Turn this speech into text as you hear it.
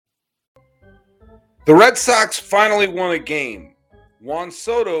The Red Sox finally won a game. Juan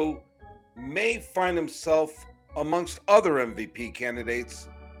Soto may find himself amongst other MVP candidates,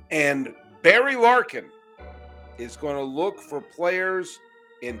 and Barry Larkin is going to look for players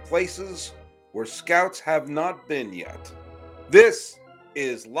in places where scouts have not been yet. This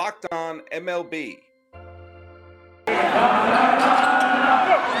is Locked On MLB.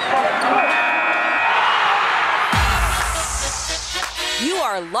 You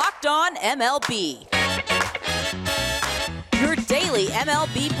are Locked On MLB, your daily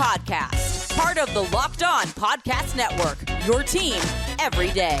MLB podcast, part of the Locked On Podcast Network, your team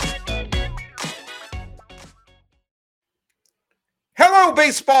every day. Hello,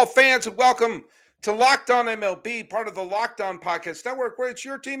 baseball fans, and welcome to Locked On MLB, part of the Locked On Podcast Network, where it's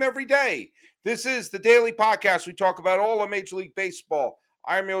your team every day. This is the daily podcast. We talk about all of Major League Baseball.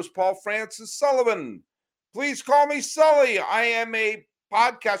 I'm your host, Paul Francis Sullivan. Please call me Sully. I am a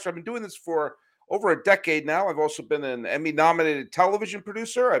podcaster. I've been doing this for over a decade now. I've also been an Emmy-nominated television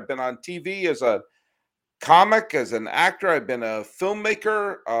producer. I've been on TV as a comic, as an actor. I've been a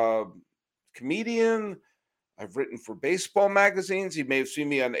filmmaker, a comedian. I've written for baseball magazines. You may have seen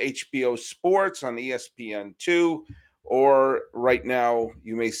me on HBO Sports, on ESPN2, or right now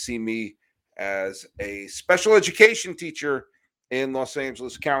you may see me as a special education teacher in Los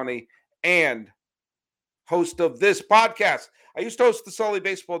Angeles County and host of this podcast. I used to host the Sully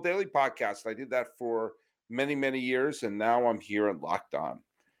Baseball Daily podcast. I did that for many, many years, and now I'm here at Locked On.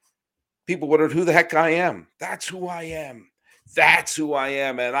 People wondered who the heck I am. That's who I am. That's who I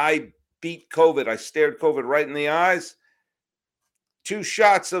am. And I beat COVID. I stared COVID right in the eyes. 2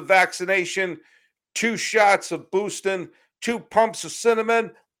 shots of vaccination, 2 shots of boosting, 2 pumps of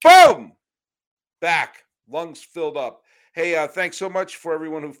cinnamon. Boom! Back. Lungs filled up. Hey, thanks so much for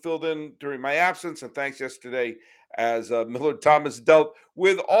everyone who filled in during my absence, and thanks yesterday as Millard Thomas dealt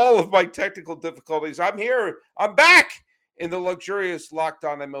with all of my technical difficulties. I'm here. I'm back in the luxurious Locked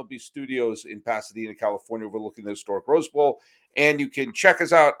On MLB studios in Pasadena, California, overlooking the historic Rose Bowl. And you can check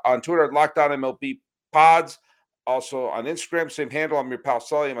us out on Twitter at Locked On MLB Pods. Also on Instagram, same handle. I'm your pal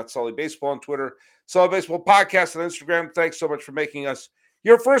Sully. I'm at Sully Baseball on Twitter. Sully Baseball Podcast on Instagram. Thanks so much for making us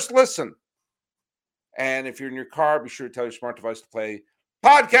your first listen. And if you're in your car, be sure to tell your smart device to play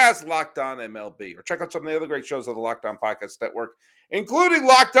podcast Locked On MLB, or check out some of the other great shows on the Locked On Podcast Network, including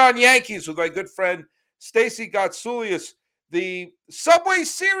Locked On Yankees with my good friend Stacey Gotsoulias. The Subway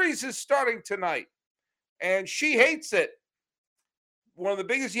Series is starting tonight, and she hates it. One of the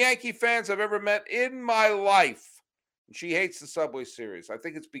biggest Yankee fans I've ever met in my life. She hates the Subway Series. I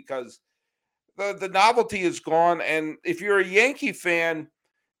think it's because the novelty is gone, and if you're a Yankee fan,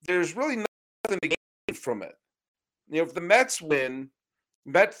 there's really nothing to gain from it. You know, if the Mets win,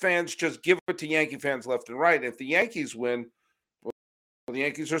 Met fans just give it to Yankee fans left and right. If the Yankees win, well, the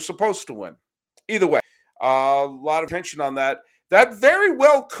Yankees are supposed to win. Either way, a lot of tension on that. That very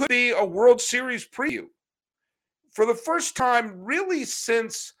well could be a World Series preview. For the first time, really,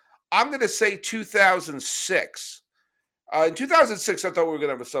 since I'm going to say 2006. In 2006, I thought we were going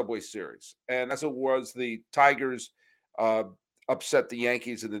to have a Subway Series. And as it was, the Tigers upset the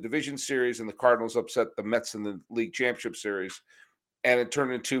Yankees in the division series, and the Cardinals upset the Mets in the league championship series. And it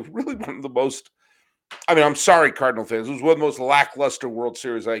turned into really one of the most, I'm sorry, Cardinal fans, it was one of the most lackluster World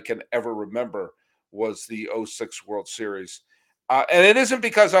Series I can ever remember, was the 06 World Series. And it isn't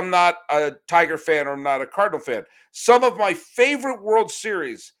because I'm not a Tiger fan or I'm not a Cardinal fan. Some of my favorite World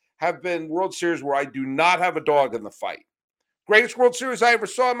Series have been World Series where I do not have a dog in the fight. Greatest World Series I ever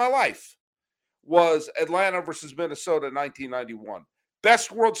saw in my life was Atlanta versus Minnesota in 1991.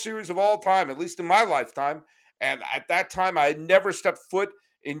 Best World Series of all time, at least in my lifetime. And at that time, I had never stepped foot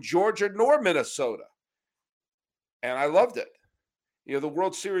in Georgia nor Minnesota. And I loved it. You know, the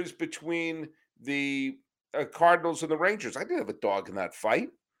World Series between the Cardinals and the Rangers. I didn't have a dog in that fight.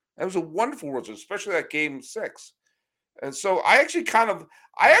 That was a wonderful World Series, especially that Game 6. And so I actually kind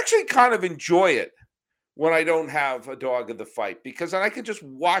of enjoy it when I don't have a dog in the fight, because then I can just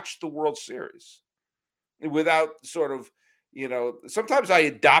watch the World Series without sort of, sometimes I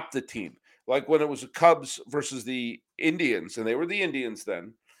adopt the team. Like when it was the Cubs versus the Indians, and they were the Indians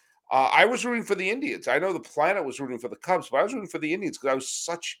then. I was rooting for the Indians. I know the planet was rooting for the Cubs, but I was rooting for the Indians because I was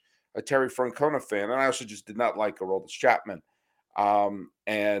such a Terry Francona fan, and I also just did not like Aroldis Chapman. When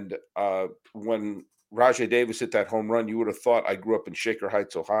Rajai Davis hit that home run, you would have thought I grew up in Shaker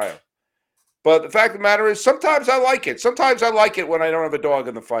Heights, Ohio. But the fact of the matter is, sometimes I like it. Sometimes I like it when I don't have a dog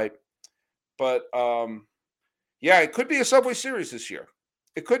in the fight. But, it could be a Subway Series this year.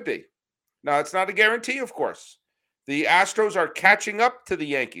 It could be. Now, it's not a guarantee, of course. The Astros are catching up to the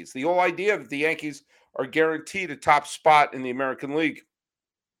Yankees. The whole idea of the Yankees are guaranteed a top spot in the American League,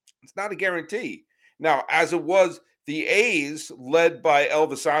 it's not a guarantee. Now, as it was, the A's, led by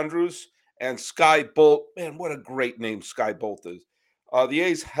Elvis Andrus and Sky Bolt, man, what a great name Sky Bolt is. The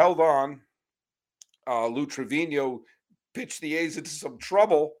A's held on. Lou Trevino pitched the A's into some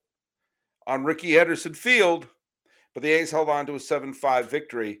trouble on Rickey Henderson Field, but the A's held on to a 7-5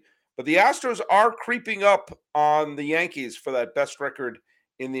 victory. But the Astros are creeping up on the Yankees for that best record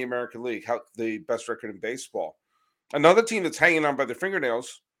in the American League, the best record in baseball. Another team that's hanging on by their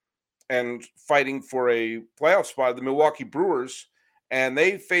fingernails and fighting for a playoff spot, the Milwaukee Brewers, and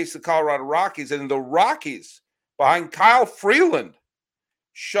they face the Colorado Rockies. And the Rockies, behind Kyle Freeland,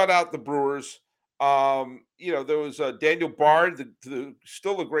 shut out the Brewers. There was Daniel Bard,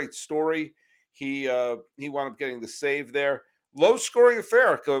 still a great story. He wound up getting the save there. Low-scoring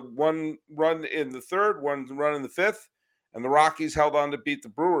affair. One run in the third, one run in the fifth, and the Rockies held on to beat the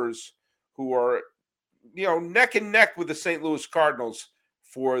Brewers, who are, neck and neck with the St. Louis Cardinals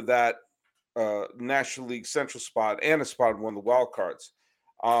for that National League Central spot and a spot in one of the wild cards.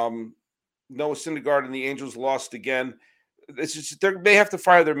 Noah Syndergaard and the Angels lost again. They may have to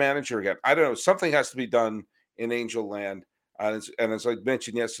fire their manager again. I don't know. Something has to be done in Angel Land. And as I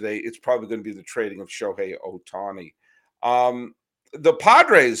mentioned yesterday, it's probably going to be the trading of Shohei Ohtani. The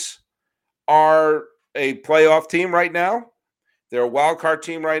Padres are a playoff team right now. They're a wild card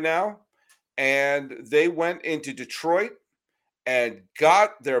team right now. And they went into Detroit and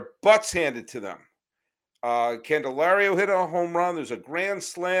got their butts handed to them. Candelario hit a home run. There's a grand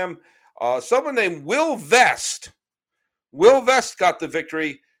slam. Someone named Will Vest. Will Vest got the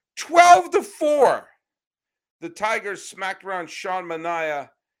victory, 12-4. The Tigers smacked around Sean Manaea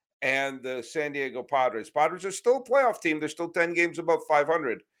and the San Diego Padres. Padres are still a playoff team. They're still 10 games above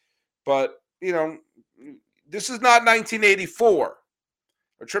 500. But, this is not 1984.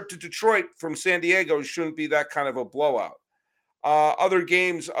 A trip to Detroit from San Diego shouldn't be that kind of a blowout. Other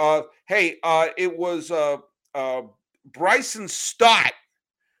games, it was Bryson Stott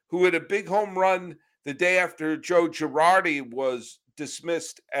who hit a big home run the day after Joe Girardi was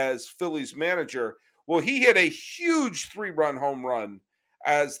dismissed as Phillies manager. Well, he hit a huge 3-run home run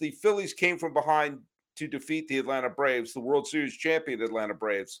as the Phillies came from behind to defeat the Atlanta Braves, the World Series champion Atlanta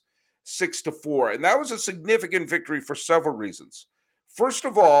Braves, 6-4. And that was a significant victory for several reasons. First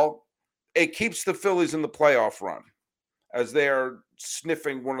of all, it keeps the Phillies in the playoff run as they are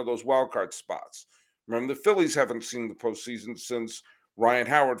sniffing one of those wild card spots. Remember, the Phillies haven't seen the postseason since Ryan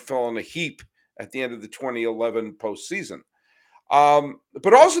Howard fell in a heap at the end of the 2011 postseason.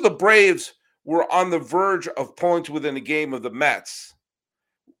 But also the Braves were on the verge of pulling to within a game of the Mets,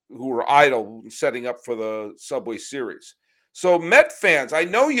 who were idle, setting up for the Subway Series. So Met fans, I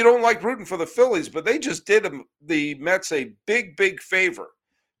know you don't like rooting for the Phillies, but they just did the Mets a big, big favor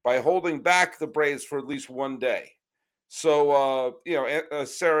by holding back the Braves for at least one day. So,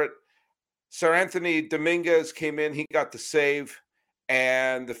 Seranthony Dominguez came in. He got the save.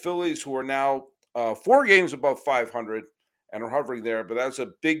 And the Phillies, who are now 4 games above 500 and are hovering there, but that's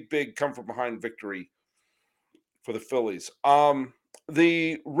a big, big come-from-behind victory for the Phillies.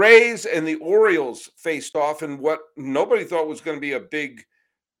 The Rays and the Orioles faced off in what nobody thought was going to be a big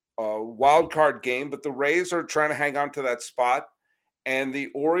wild card game, but the Rays are trying to hang on to that spot, and the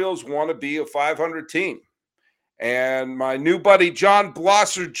Orioles want to be a 500 team. And my new buddy, John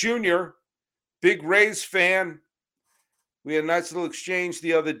Blosser Jr., big Rays fan, we had a nice little exchange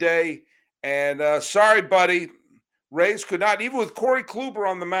the other day. And sorry, buddy, Rays could not, even with Corey Kluber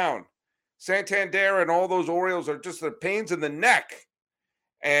on the mound. Santander and all those Orioles are just the pains in the neck.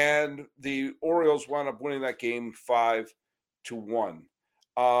 And the Orioles wound up winning that game 5-1.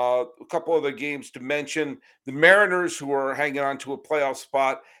 A couple other games to mention. The Mariners, who are hanging on to a playoff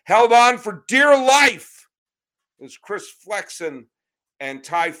spot, held on for dear life. It was Chris Flexen and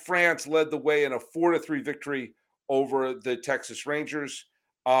Ty France led the way in a 4-3 victory over the Texas Rangers.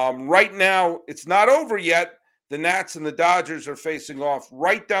 Right now, it's not over yet. The Nats and the Dodgers are facing off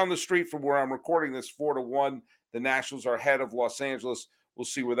right down the street from where I'm recording this, 4-1. The Nationals are ahead of Los Angeles. We'll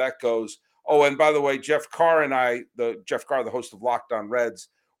see where that goes. Oh, and by the way, Jeff Carr and I, Jeff Carr, the host of Locked On Reds,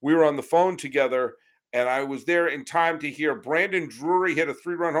 we were on the phone together, and I was there in time to hear Brandon Drury hit a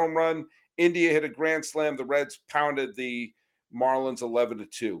 3-run home run. India hit a grand slam. The Reds pounded the Marlins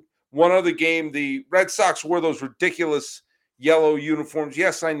 11-2. One other game, the Red Sox wore those ridiculous yellow uniforms.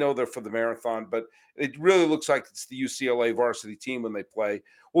 Yes, I know they're for the marathon, but it really looks like it's the UCLA varsity team when they play.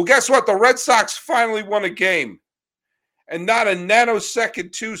 Well, guess what? The Red Sox finally won a game, and not a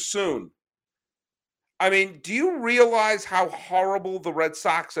nanosecond too soon. I mean, do you realize how horrible the Red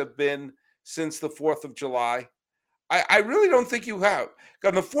Sox have been since the 4th of July? I really don't think you have.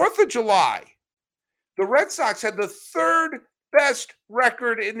 On the 4th of July, the Red Sox had the 3rd best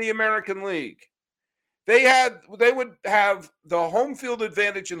record in the American League. They would have the home field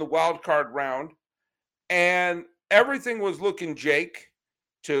advantage in the wild card round, and everything was looking Jake,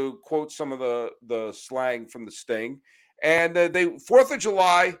 to quote some of the slang from the Sting. And they 4th of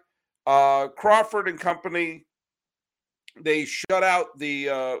July, Crawford and company, they shut out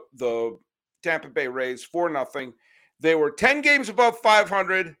the Tampa Bay Rays 4-0. They were 10 games above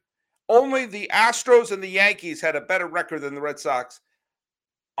 500. Only the Astros and the Yankees had a better record than the Red Sox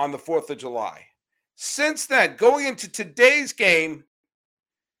on the 4th of July. Since then, going into today's game,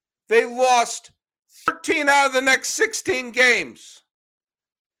 they lost 13 out of the next 16 games.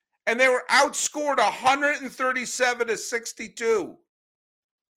 And they were outscored 137-62.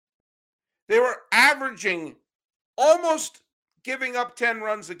 They were averaging almost giving up 10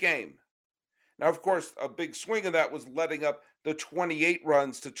 runs a game. Now, of course, a big swing of that was letting up the 28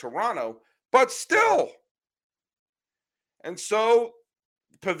 runs to Toronto, but still. And so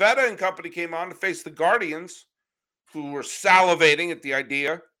Pivetta and company came on to face the Guardians, who were salivating at the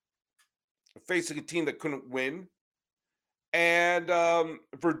idea of facing a team that couldn't win. And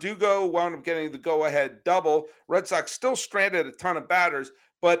Verdugo wound up getting the go-ahead double. Red Sox still stranded a ton of batters,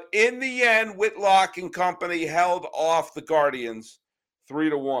 but in the end, Whitlock and company held off the Guardians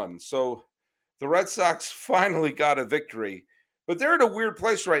 3-1. So the Red Sox finally got a victory. But they're in a weird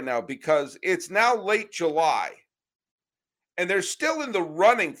place right now because it's now late July, and they're still in the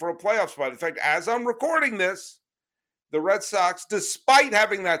running for a playoff spot. In fact, as I'm recording this, the Red Sox, despite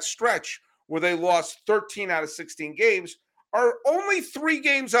having that stretch where they lost 13 out of 16 games, are only 3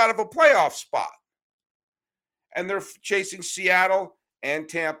 games out of a playoff spot. And they're chasing Seattle and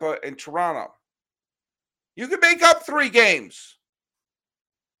Tampa and Toronto. You can make up 3 games.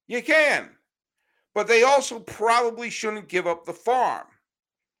 You can. But they also probably shouldn't give up the farm.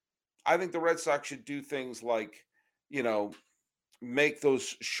 I think the Red Sox should do things like, make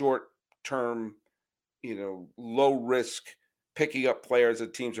those short-term, low-risk picking up players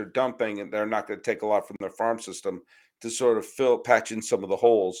that teams are dumping, and they're not going to take a lot from their farm system to sort of patch in some of the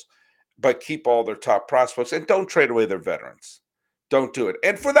holes, but keep all their top prospects and don't trade away their veterans. Don't do it.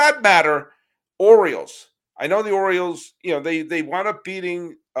 And for that matter, Orioles. I know the Orioles, they wound up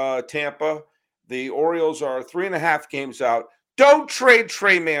beating Tampa. The Orioles are 3.5 games out. Don't trade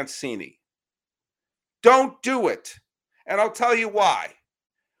Trey Mancini. Don't do it. And I'll tell you why.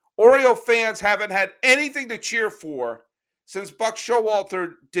 Oriole fans haven't had anything to cheer for since Buck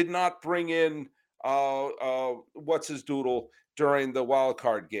Showalter did not bring in what's his doodle during the wild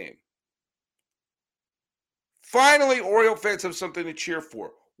card game. Finally, Oriole fans have something to cheer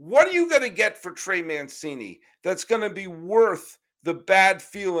for. What are you going to get for Trey Mancini that's going to be worth the bad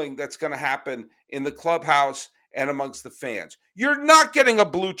feeling that's going to happen in the clubhouse and amongst the fans? You're not getting a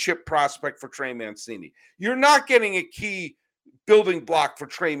blue chip prospect for Trey Mancini. You're not getting a key building block for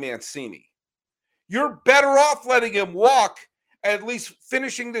Trey Mancini. You're better off letting him walk, at least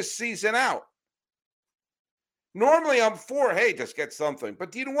finishing this season out. Normally I'm for, hey, just get something.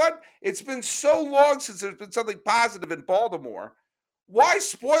 But you know what? It's been so long since there's been something positive in Baltimore. Why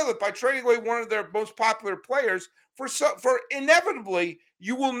spoil it by trading away one of their most popular players for inevitably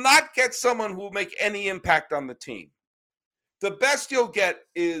you will not get someone who will make any impact on the team. The best you'll get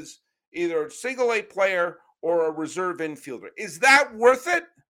is either a single A player or a reserve infielder. Is that worth it?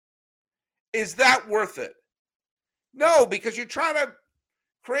 Is that worth it? No, because you're trying to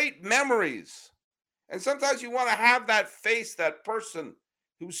create memories. And sometimes you want to have that face, that person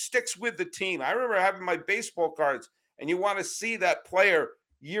who sticks with the team. I remember having my baseball cards, and you want to see that player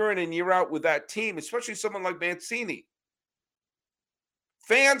year in and year out with that team, especially someone like Mancini.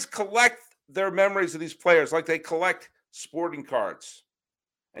 Fans collect their memories of these players like they collect sporting cards.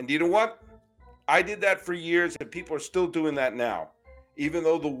 And you know what? I did that for years, and people are still doing that now, even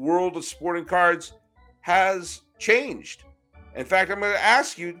though the world of sporting cards has changed. In fact, I'm going to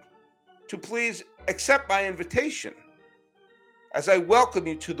ask you to please accept my invitation as I welcome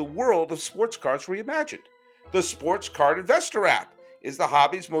you to the world of sports cards reimagined. The Sports Card Investor app is the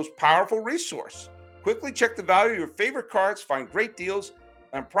hobby's most powerful resource. Quickly check the value of your favorite cards, find great deals,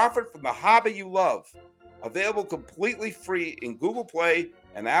 and profit from the hobby you love. Available completely free in Google Play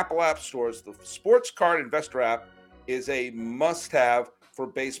and Apple App Stores, the Sports Card Investor app is a must-have for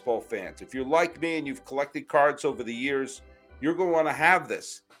baseball fans. If you're like me and you've collected cards over the years, you're going to want to have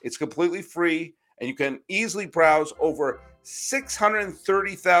this. It's completely free, and you can easily browse over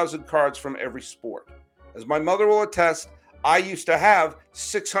 630,000 cards from every sport. As my mother will attest, I used to have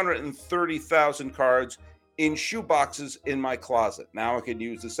 630,000 cards in shoe boxes in my closet. Now I can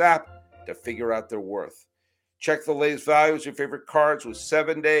use this app to figure out their worth. Check the latest values of your favorite cards with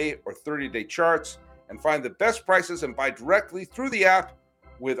 7-day or 30-day charts and find the best prices and buy directly through the app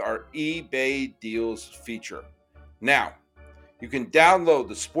with our eBay Deals feature. Now, you can download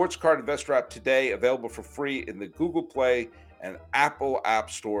the Sports Card Investor app today, available for free in the Google Play and Apple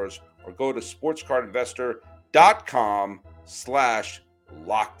app stores, or go to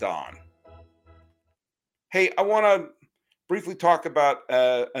sportscardinvestor.com/lockedon. Hey, I want to briefly talk about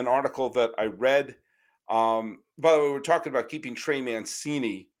an article that I read. By the way, we're talking about keeping Trey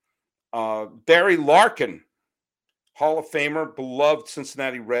Mancini. Barry Larkin, Hall of Famer, beloved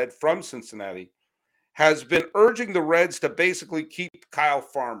Cincinnati Red from Cincinnati, has been urging the Reds to basically keep Kyle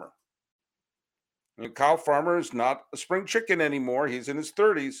Farmer. And Kyle Farmer is not a spring chicken anymore. He's in his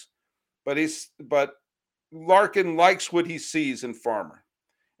 30s, but Larkin likes what he sees in Farmer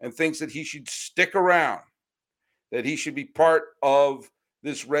and thinks that he should stick around, that he should be part of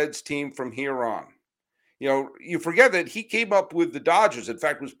this Reds team from here on. You know, you forget that he came up with the Dodgers. In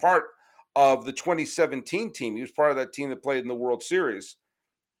fact, was part of the 2017 team. He was part of that team that played in the World Series.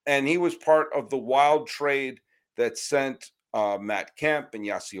 And he was part of the wild trade that sent Matt Kemp and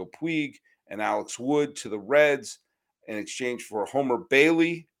Yasiel Puig and Alex Wood to the Reds in exchange for Homer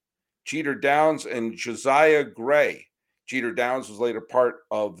Bailey, Jeter Downs, and Josiah Gray. Jeter Downs was later part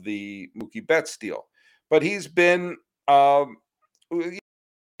of the Mookie Betts deal. But he's been with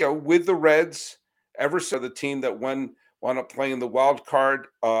the Reds ever since, the team that wound up playing the wild card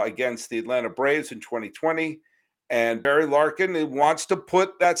against the Atlanta Braves in 2020. And Barry Larkin wants to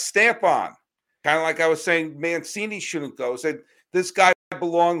put that stamp on. Kind of like I was saying, Mancini shouldn't go. Said this guy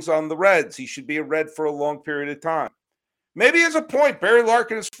belongs on the Reds. He should be a Red for a long period of time. Maybe he has a point. Barry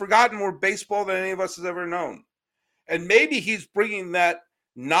Larkin has forgotten more baseball than any of us has ever known. And maybe he's bringing that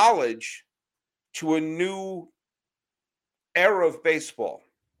knowledge to a new era of baseball.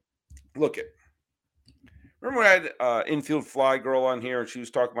 Look at. Remember I had infield fly girl on here, and she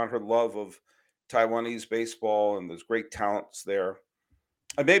was talking about her love of Taiwanese baseball, and there's great talents there.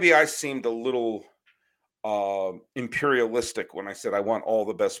 And maybe I seemed a little imperialistic when I said I want all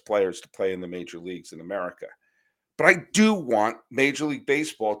the best players to play in the major leagues in America. But I do want Major League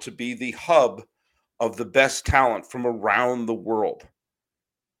Baseball to be the hub of the best talent from around the world.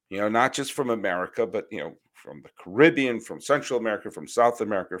 You know, not just from America, but, you know, from the Caribbean, from Central America, from South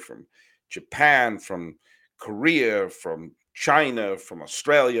America, from Japan, from Korea, from China, from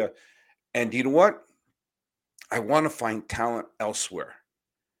Australia. And you know what? I want to find talent elsewhere.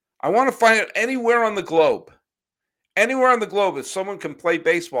 I want to find it anywhere on the globe. Anywhere on the globe, if someone can play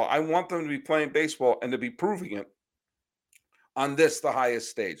baseball, I want them to be playing baseball and to be proving it on this, the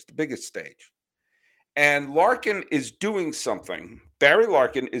highest stage, the biggest stage. And Larkin is doing something. Barry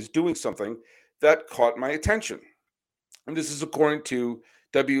Larkin is doing something that caught my attention. And this is according to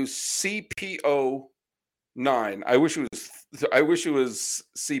WCPO 9. I wish it was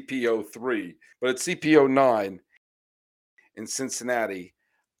CPO 3, but it's CPO 9 in Cincinnati.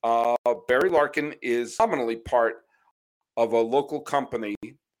 Barry Larkin is nominally part of a local company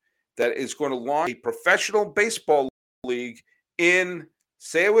that is going to launch a professional baseball league in,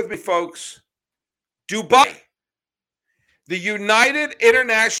 say it with me, folks, Dubai. The United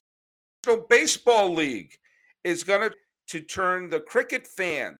International Baseball League is going to turn the cricket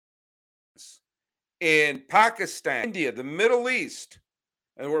fans in Pakistan, India, the Middle East,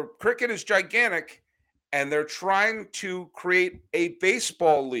 and where cricket is gigantic, and they're trying to create a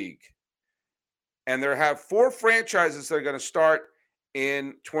baseball league. And they have 4 franchises that are going to start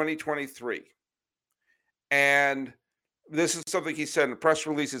in 2023. And this is something he said in the press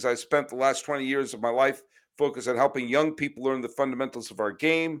releases. I spent the last 20 years of my life focused on helping young people learn the fundamentals of our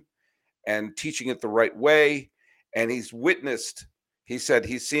game and teaching it the right way. And he's witnessed, he said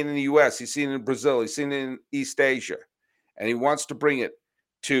he's seen in the U.S., he's seen it in Brazil, he's seen it in East Asia, and he wants to bring it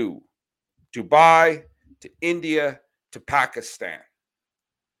to Dubai, to India, to Pakistan.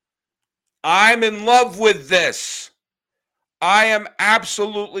 I'm in love with this. I am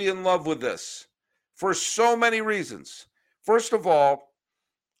absolutely in love with this for so many reasons. First of all,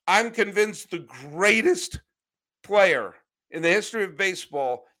 I'm convinced the greatest player in the history of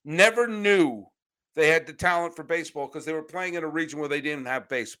baseball never knew they had the talent for baseball because they were playing in a region where they didn't have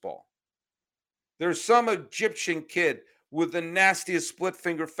baseball. There's some Egyptian kid with the nastiest split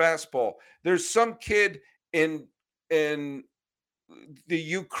finger fastball. There's some kid in the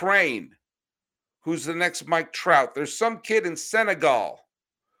Ukraine who's the next Mike Trout. There's some kid in Senegal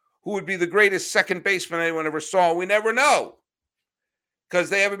who would be the greatest second baseman anyone ever saw. We never know because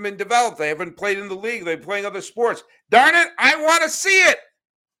they haven't been developed. They haven't played in the league. They're playing other sports. Darn it, I want to see it.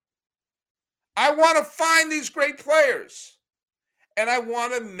 I want to find these great players. And I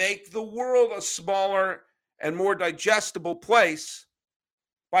want to make the world a smaller and more digestible place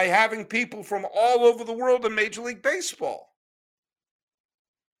by having people from all over the world in Major League Baseball.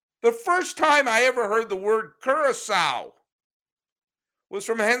 The first time I ever heard the word Curacao was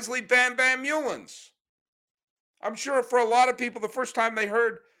from Hensley Bam Bam Mullins. I'm sure for a lot of people, the first time they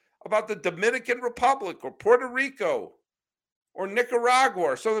heard about the Dominican Republic or Puerto Rico or Nicaragua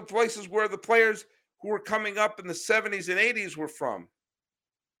or some of the places where the players who were coming up in the 70s and 80s were from.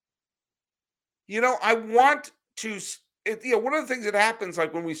 I want to, one of the things that happens,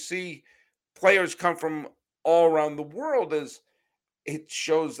 like when we see players come from all around the world, is it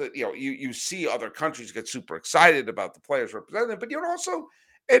shows that, you see other countries get super excited about the players representing them, but also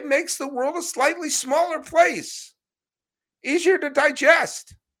it makes the world a slightly smaller place, easier to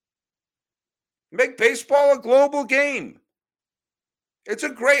digest. Make baseball a global game.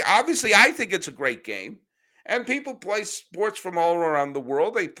 Obviously, I think it's a great game. And people play sports from all around the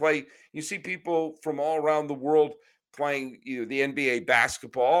world. You see people from all around the world playing the NBA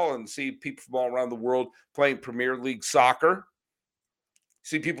basketball, and see people from all around the world playing Premier League soccer.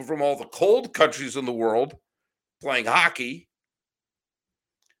 See people from all the cold countries in the world playing hockey.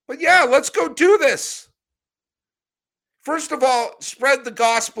 But yeah, let's go do this. First of all, spread the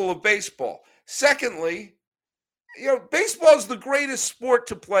gospel of baseball. Secondly, baseball is the greatest sport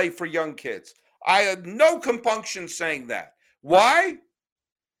to play for young kids. I have no compunction saying that. Why?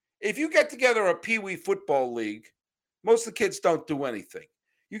 If you get together a Pee-wee football league, most of the kids don't do anything.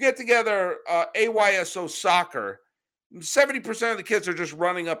 You get together AYSO soccer, 70% of the kids are just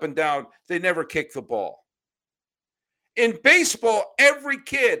running up and down. They never kick the ball. In baseball, every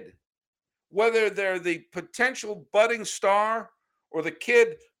kid, whether they're the potential budding star or the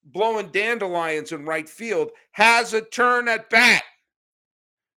kid blowing dandelions in right field, has a turn at bat.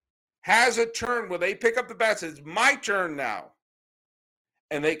 Has a turn where they pick up the bat and says, it's my turn now.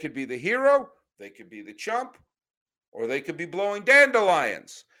 And they could be the hero, they could be the chump, or they could be blowing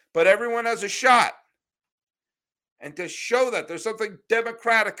dandelions. But everyone has a shot. And to show that there's something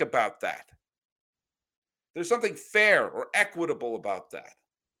democratic about that. There's something fair or equitable about that.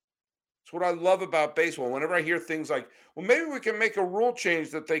 It's what I love about baseball. Whenever I hear things like, well, maybe we can make a rule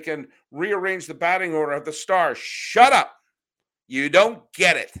change that they can rearrange the batting order of the stars. Shut up. You don't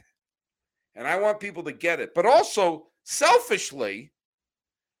get it. And I want people to get it. But also, selfishly,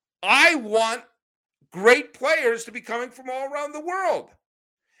 I want great players to be coming from all around the world.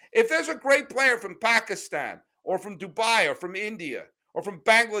 If there's a great player from Pakistan or from Dubai or from India or from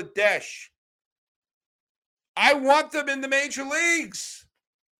Bangladesh, I want them in the major leagues.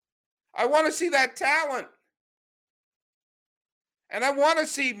 I want to see that talent. And I want to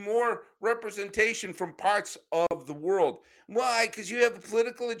see more representation from parts of the world. Why? Because you have a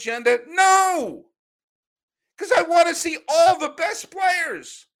political agenda? No! Because I want to see all the best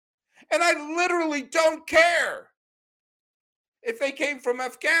players. And I literally don't care if they came from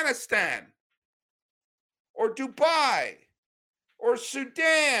Afghanistan or Dubai or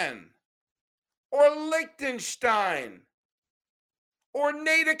Sudan or Liechtenstein or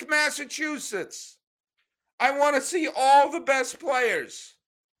Natick, Massachusetts. I want to see all the best players.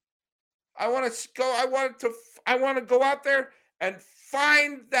 I want to go out there and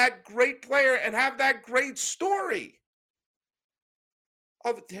find that great player and have that great story.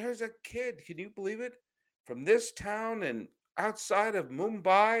 Oh, there's a kid, can you believe it? From this town and outside of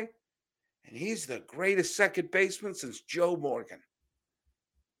Mumbai, and he's the greatest second baseman since Joe Morgan.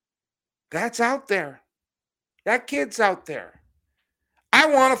 That's out there. That kid's out there. I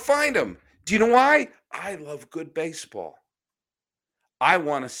want to find him. Do you know why? I love good baseball. I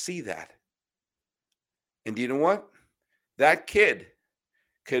want to see that. And do you know what? That kid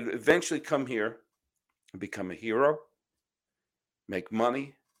could eventually come here and become a hero, make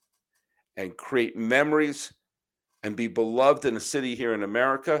money, and create memories and be beloved in a city here in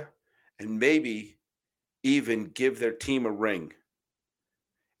America, and maybe even give their team a ring.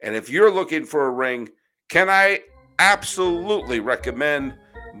 And if you're looking for a ring, can I absolutely recommend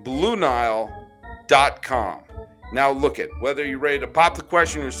BlueNile.com. Now look it, whether you're ready to pop the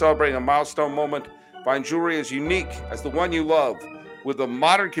question or celebrating a milestone moment, find jewelry as unique as the one you love with the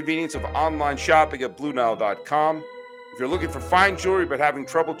modern convenience of online shopping at BlueNile.com. If you're looking for fine jewelry but having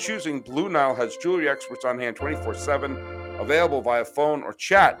trouble choosing, Blue Nile has jewelry experts on hand 24/7, available via phone or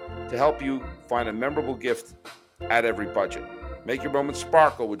chat to help you find a memorable gift at every budget. Make your moments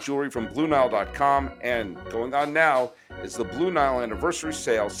sparkle with jewelry from BlueNile.com. And going on now is the Blue Nile Anniversary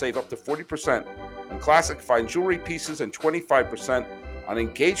Sale. Save up to 40% on classic fine jewelry pieces and 25% on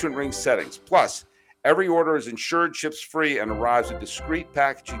engagement ring settings. Plus, every order is insured, ships free, and arrives in discreet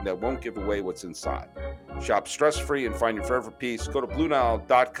packaging that won't give away what's inside. Shop stress-free and find your forever piece. Go to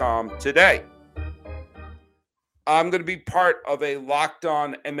BlueNile.com today. I'm going to be part of a Locked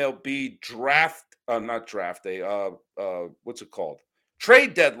On MLB what's it called?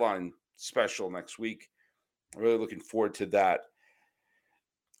 trade deadline special next week. I'm really looking forward to that.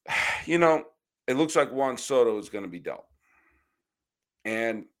 You know, it looks like Juan Soto is going to be dealt.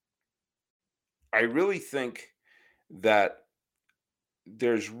 And I really think that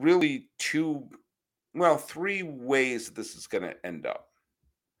there's really three ways this is going to end up.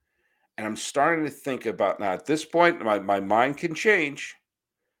 And I'm starting to think about now at this point, my mind can change.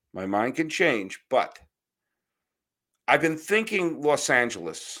 My mind can change, but I've been thinking Los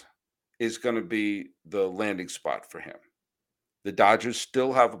Angeles is going to be the landing spot for him. The Dodgers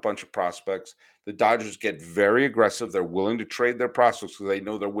still have a bunch of prospects. The Dodgers get very aggressive. They're willing to trade their prospects because they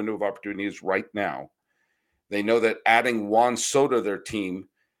know their window of opportunity is right now. They know that adding Juan Soto to their team,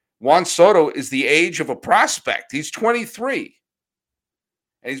 Juan Soto is the age of a prospect. He's 23.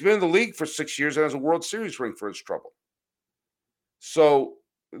 And he's been in the league for 6 years and has a World Series ring for his trouble. So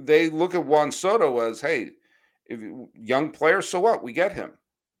they look at Juan Soto as, hey, if young player, so what? We get him.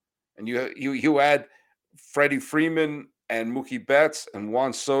 And you add Freddie Freeman and Mookie Betts and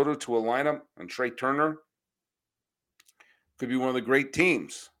Juan Soto to a lineup and Trey Turner, could be one of the great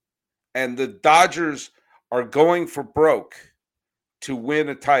teams. And the Dodgers are going for broke to win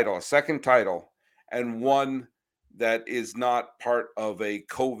a title, a second title, and one that is not part of a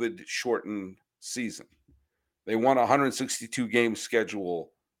COVID-shortened season. They want a 162-game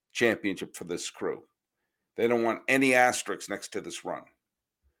schedule championship for this crew. They don't want any asterisks next to this run.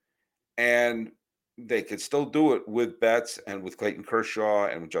 And they could still do it with Betts and with Clayton Kershaw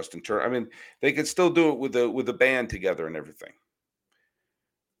and with Justin Turner. I mean, they could still do it with the band together and everything.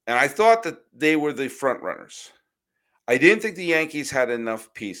 And I thought that they were the front runners. I didn't think the Yankees had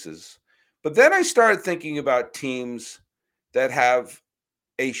enough pieces. But then I started thinking about teams that have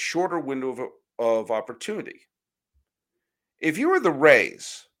a shorter window of opportunity. If you were the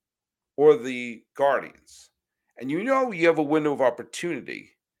Rays or the Guardians, and you know you have a window of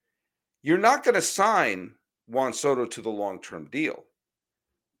opportunity, you're not going to sign Juan Soto to the long-term deal.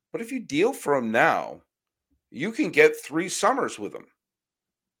 But if you deal for him now, you can get 3 summers with him.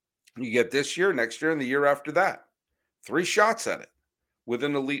 You get this year, next year, and the year after that. 3 shots at it with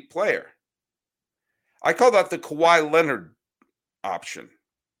an elite player. I call that the Kawhi Leonard option.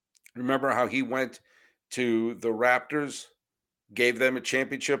 Remember how he went to the Raptors, gave them a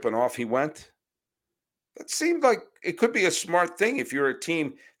championship, and off he went? That seemed like it could be a smart thing if you're a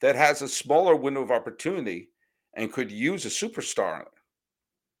team that has a smaller window of opportunity and could use a superstar on it.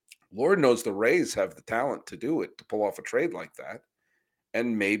 Lord knows the Rays have the talent to do it, to pull off a trade like that.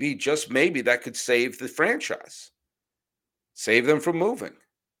 And maybe, just maybe, that could save the franchise. Save them from moving.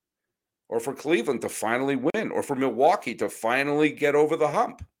 Or for Cleveland to finally win. Or for Milwaukee to finally get over the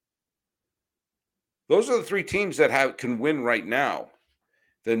hump. Those are the 3 teams that can win right now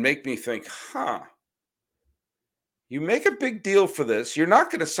that make me think, you make a big deal for this. You're not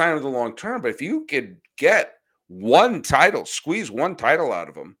going to sign with the long term, but if you could get one title, squeeze one title out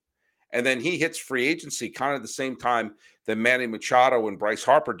of him, and then he hits free agency kind of the same time that Manny Machado and Bryce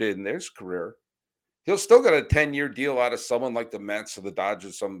Harper did in their career, he'll still get a 10-year deal out of someone like the Mets or the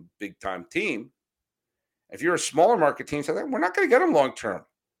Dodgers, some big-time team. If you're a smaller market team, say, we're not going to get him long term.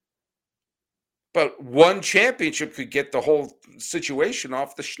 But one championship could get the whole situation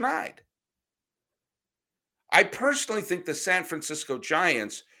off the schneid. I personally think the San Francisco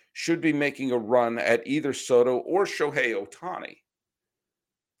Giants should be making a run at either Soto or Shohei Ohtani.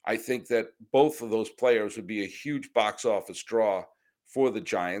 I think that both of those players would be a huge box office draw for the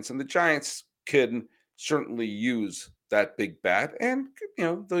Giants, and the Giants can certainly use that big bat, and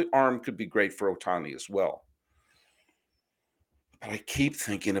the arm could be great for Ohtani as well. But I keep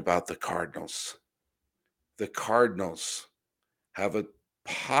thinking about the Cardinals. The Cardinals have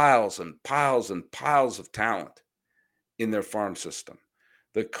piles and piles and piles of talent in their farm system.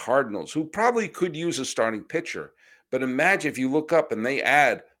 The Cardinals, who probably could use a starting pitcher, but imagine if you look up and they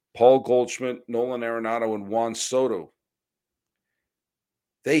add Paul Goldschmidt, Nolan Arenado, and Juan Soto.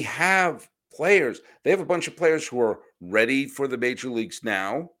 They have players. They have a bunch of players who are ready for the major leagues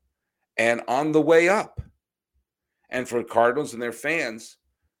now and on the way up. And for Cardinals and their fans,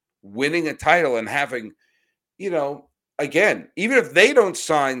 winning a title and having, again, even if they don't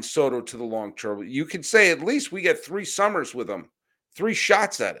sign Soto to the long term, you can say at least we get 3 summers with them, 3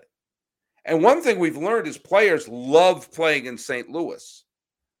 shots at it. And one thing we've learned is players love playing in St. Louis.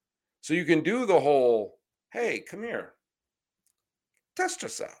 So you can do the whole, hey, come here. Test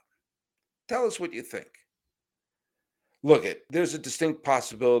us out. Tell us what you think. Look, there's a distinct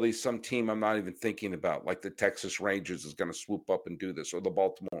possibility some team I'm not even thinking about, like the Texas Rangers is going to swoop up and do this, or the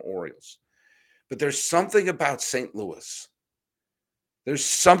Baltimore Orioles. But there's something about St. Louis. There's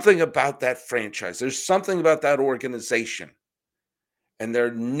something about that franchise. There's something about that organization. and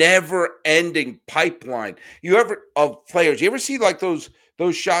their never-ending pipeline. Of players. You ever see like those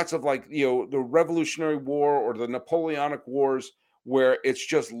shots of like, the Revolutionary War or the Napoleonic Wars where it's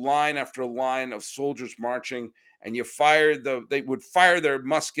just line after line of soldiers marching, and they would fire their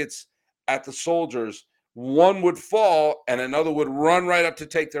muskets at the soldiers. One would fall and another would run right up to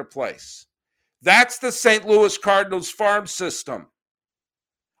take their place. That's the St. Louis Cardinals farm system.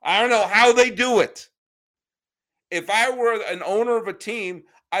 I don't know how they do it. If I were an owner of a team,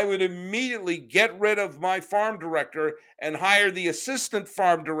 I would immediately get rid of my farm director and hire the assistant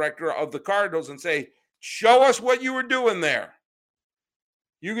farm director of the Cardinals and say, show us what you were doing there.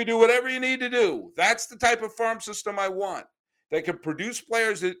 You can do whatever you need to do. That's the type of farm system I want. They can produce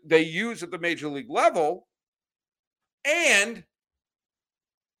players that they use at the major league level and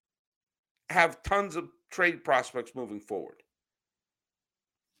have tons of trade prospects moving forward.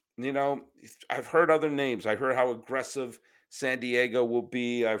 I've heard other names. I heard how aggressive San Diego will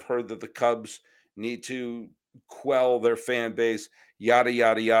be. I've heard that the Cubs need to quell their fan base. Yada,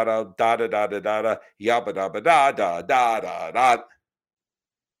 yada, yada, da, da, da, da, da, da, yabba, da, da, da, da, da, da.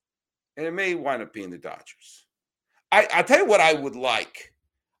 And it may wind up being the Dodgers. I'll tell you what I would like.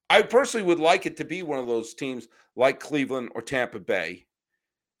 I personally would like it to be one of those teams like Cleveland or Tampa Bay,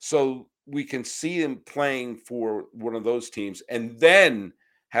 so we can see them playing for one of those teams and then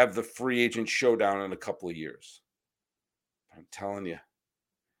have the free agent showdown in a couple of years. I'm telling you.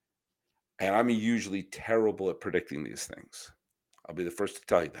 And I'm usually terrible at predicting these things. I'll be the first to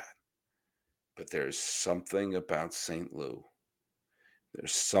tell you that. But there's something about St. Lou.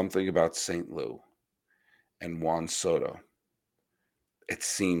 There's something about St. Lou and Juan Soto. It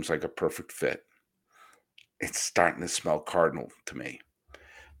seems like a perfect fit. It's starting to smell Cardinal to me.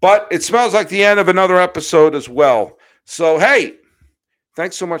 But it smells like the end of another episode as well. So, hey,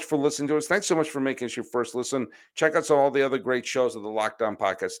 thanks so much for listening to us. Thanks so much for making us your first listen. Check out all the other great shows of the Locked On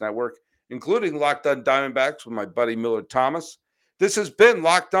Podcast Network, including Locked On Diamondbacks with my buddy Millard Thomas. This has been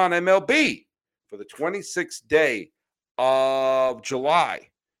Locked On MLB for the 26th day of July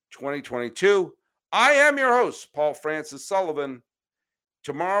 2022. I am your host, Paul Francis Sullivan.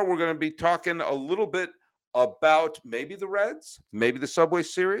 Tomorrow we're going to be talking a little bit about maybe the Reds, maybe the Subway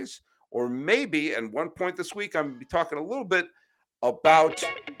Series, or maybe, at one point this week, I'm going to be talking a little bit about,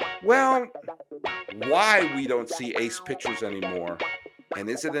 why we don't see ace pitchers anymore, and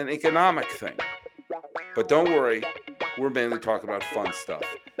is it an economic thing? But don't worry, we're mainly talking about fun stuff.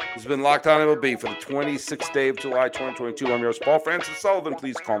 This has been Locked On MLB for the 26th day of July 2022. I'm your host, Paul Francis Sullivan.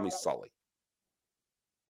 Please call me Sully.